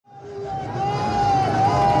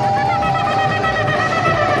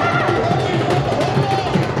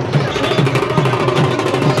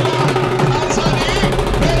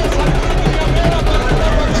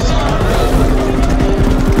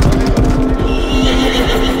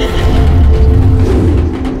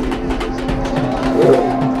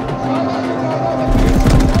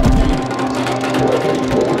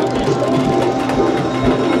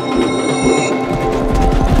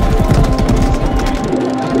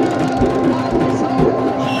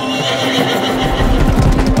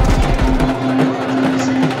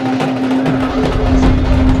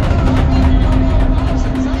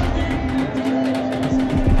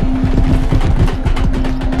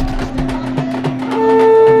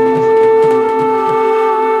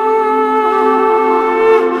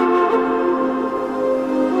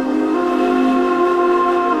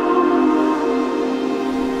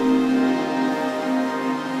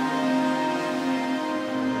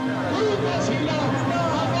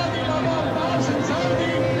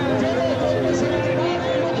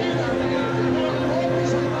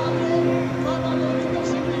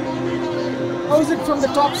from the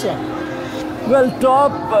top, sir? Well,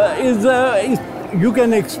 top you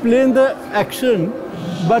can explain the action,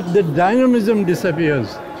 but the dynamism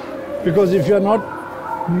disappears. Because if you're not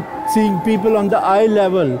seeing people on the eye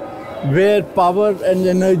level, where power and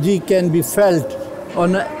energy can be felt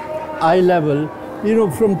on an eye level, you know,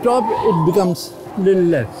 from top it becomes a little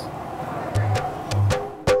less.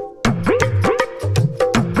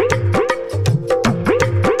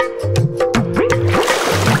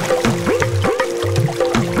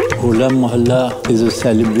 Hola Mohalla is a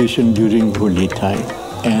celebration during Holi time,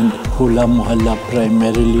 and Hola Mohalla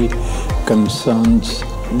primarily concerns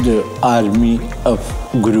the army of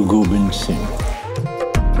Guru Gobind Singh.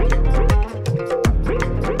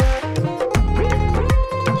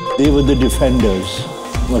 They were the defenders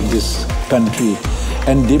of this country,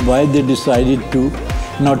 and why they decided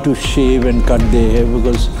not to shave and cut their hair,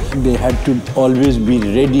 because they had to always be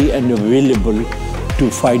ready and available to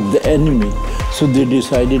fight the enemy. So they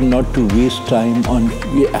decided not to waste time on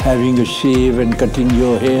having a shave and cutting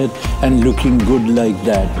your hair and looking good like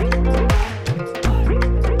that.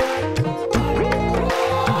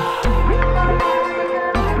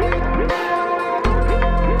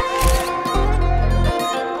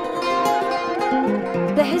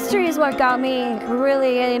 The history is what got me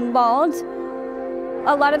really involved.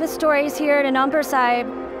 A lot of the stories here in Anandpur Sahib,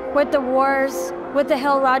 with the wars, with the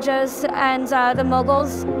Hill Rajas and the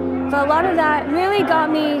Mughals, a lot of that really got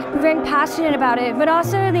me very passionate about it, but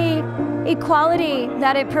also the equality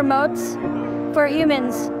that it promotes for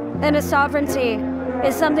humans and a sovereignty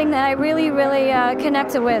is something that I really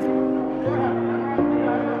connected with.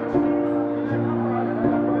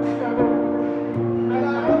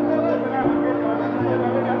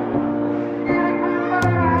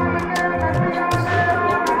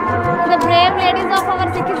 Brave ladies of our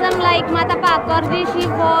Sikhism like Mata Kaur ji, she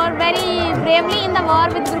fought very bravely in the war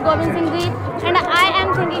with Guru Gobind Singh ji, and I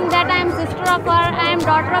am thinking that I am sister of her, I am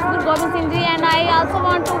daughter of Guru Gobind Singh ji, and I also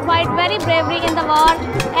want to fight very bravely in the war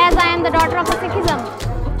as I am the daughter of a Sikhism.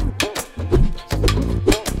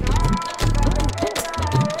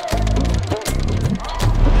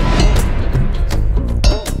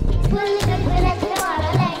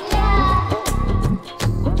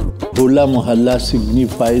 Hola Mohalla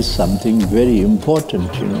signifies something very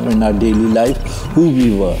important, you know, in our daily life, who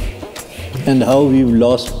we were and how we've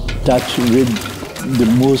lost touch with the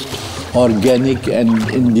most organic and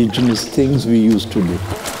indigenous things we used to do.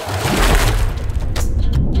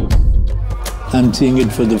 I'm seeing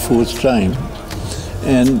it for the first time,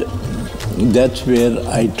 and that's where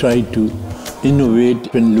I try to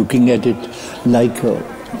innovate when looking at it like a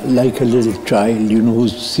little child, you know,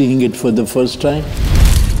 who's seeing it for the first time.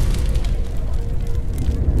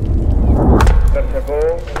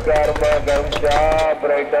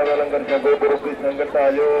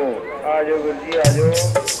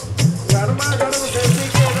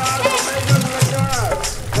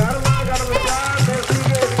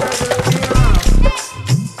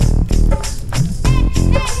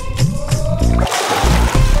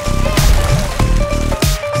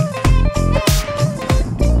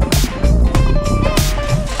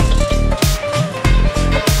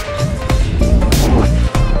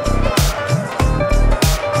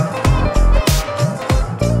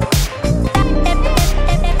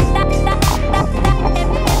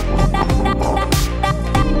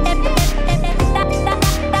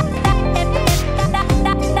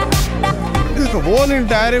 The whole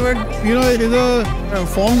entire event, you know, it is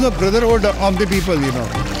forms a brotherhood of the people, you know.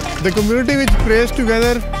 The community which prays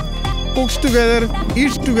together, cooks together,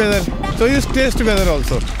 eats together, so it stays together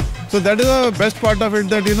also. So that is the best part of it,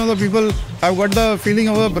 that, you know, the people have got the feeling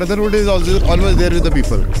of a brotherhood is also always there with the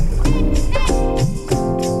people.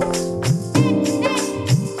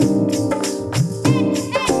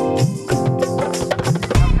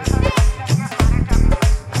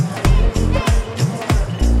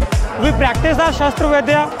 We practice our Shastra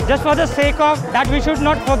Vidya just for the sake of that we should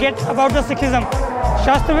not forget about the Sikhism.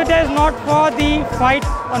 Shastra Vidya is not for the fight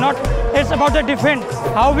or not, it's about the defend.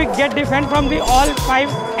 How we get defend from the all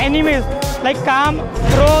 5 enemies like Kam,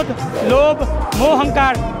 Krodh, Lobh, Moh,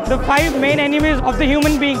 Hankar, the 5 main enemies of the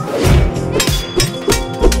human being.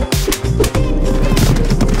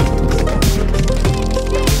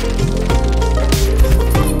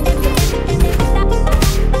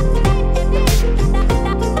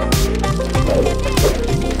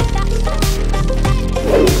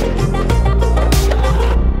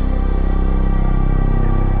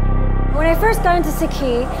 When I first got into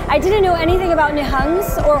Sikhi, I didn't know anything about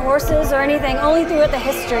Nihangs or horses or anything, only through the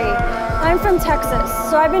history. I'm from Texas,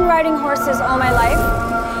 so I've been riding horses all my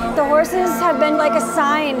life. The horses have been like a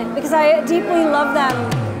sign because I deeply love them.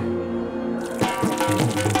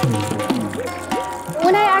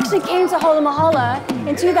 actually came to Hola Mohalla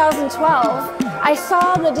in 2012. I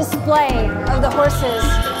saw the display of the horses,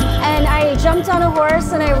 and I jumped on a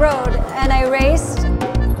horse and I rode and I raced.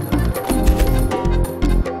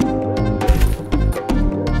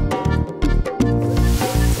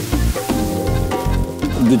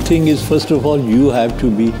 The thing is, first of all, you have to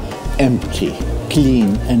be empty,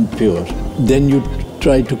 clean and pure. Then you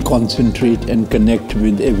try to concentrate and connect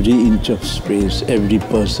with every inch of space, every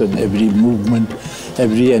person, every movement,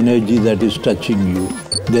 every energy that is touching you.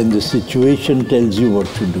 Then the situation tells you what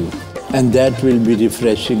to do. And that will be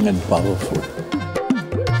refreshing and powerful.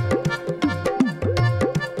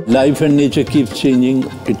 Life and nature keeps changing.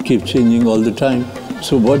 It keeps changing all the time.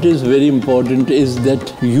 So what is very important is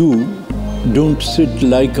that you don't sit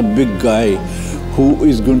like a big guy who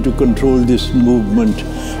is going to control this movement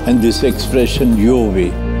and this expression your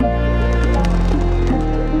way.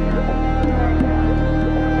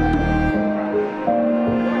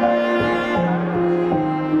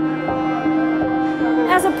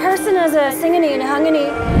 As a person, as a Singhani and Hangani,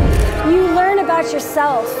 you learn about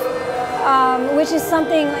yourself, which is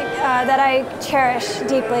something that I cherish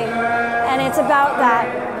deeply, and it's about that.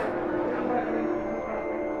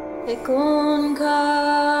 Ek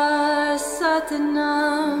onkar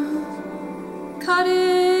satnam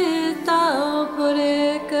kare tao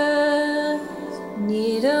purek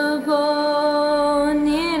nirabo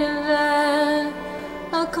nirve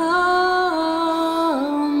akamurete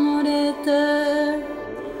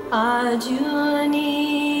aju